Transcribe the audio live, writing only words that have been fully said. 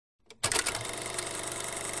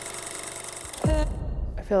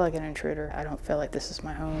feel like an intruder. I don't feel like this is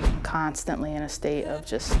my home. I'm constantly in a state of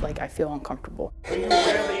just like, I feel uncomfortable. Are you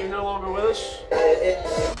aware that you're no longer with us?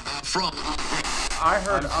 I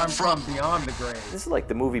heard I'm from beyond the grave. This is like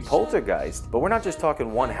the movie Poltergeist, but we're not just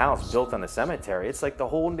talking one house built on a cemetery. It's like the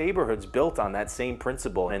whole neighborhood's built on that same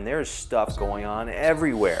principle, and there's stuff going on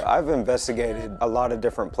everywhere. I've investigated a lot of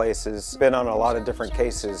different places, been on a lot of different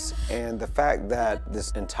cases, and the fact that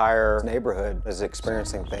this entire neighborhood is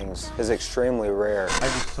experiencing things is extremely rare. I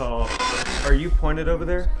just saw. Are you pointed over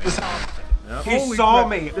there? Yep. He saw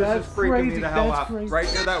me. This is freaking me the hell out.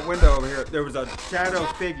 Right near that window over here, there was a shadow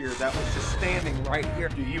figure that was just standing right here.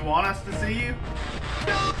 Do you want us to see you?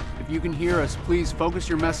 If you can hear us, please focus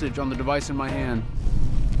your message on the device in my hand.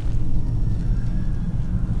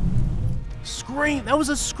 Scream! That was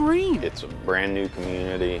a scream! It's a brand new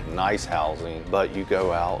community, nice housing, but you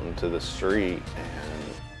go out into the street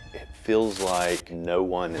and it feels like no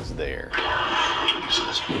one is there.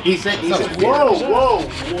 He said, whoa.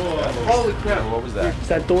 Holy crap. What was that? Is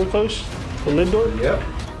that door closed? The lid door? Yep.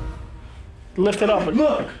 Lift it up and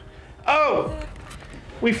look. Oh,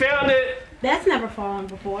 we found it. That's never fallen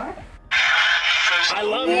before. I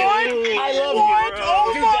love you. I love you.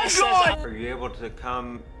 Oh Dude, my God! Are you able to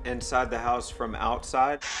come inside the house from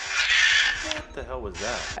outside? What the hell was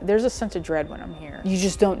that? There's a sense of dread when I'm here. You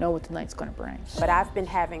just don't know what the night's gonna bring. But I've been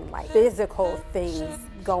having like physical things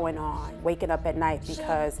going on, waking up at night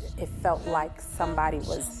because it felt like somebody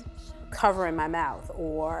was covering my mouth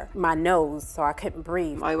or my nose so I couldn't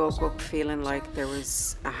breathe. I woke up feeling like there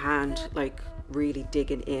was a hand like really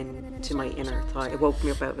digging in to my inner thigh. It woke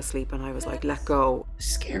me up out of sleep and I was like, let go. The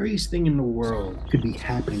scariest thing in the world could be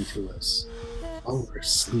happening to us while we're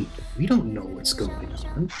asleep. We don't know what's going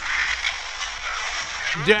on.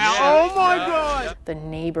 Oh my God! The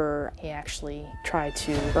neighbor, he actually tried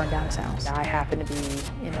to burn down his house. I happened to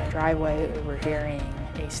be in my driveway overhearing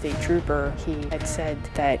a state trooper. He had said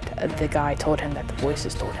that the guy told him that the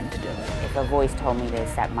voices told him to do it. If a voice told me to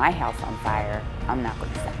set my house on fire, I'm not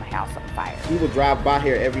going to set my house on fire. We would drive by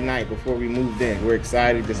here every night before we moved in. We're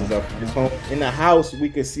excited. This is our first home. In the house, we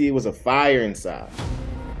could see it was a fire inside.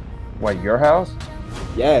 What, your house?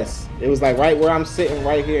 Yes. It was like right where I'm sitting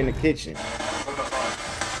right here in the kitchen.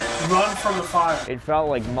 Run from the fire. It felt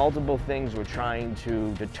like multiple things were trying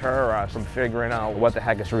to deter us from figuring out what the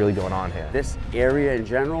heck is really going on here. This area in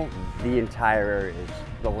general, the entire area,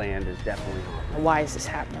 the land is definitely haunted. Why is this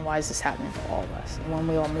happening? Why is this happening to all of us? When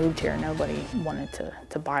we all moved here, nobody wanted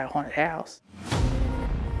to buy a haunted house.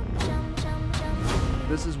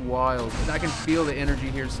 This is wild. I can feel the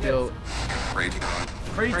energy here still. Pray to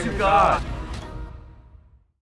God.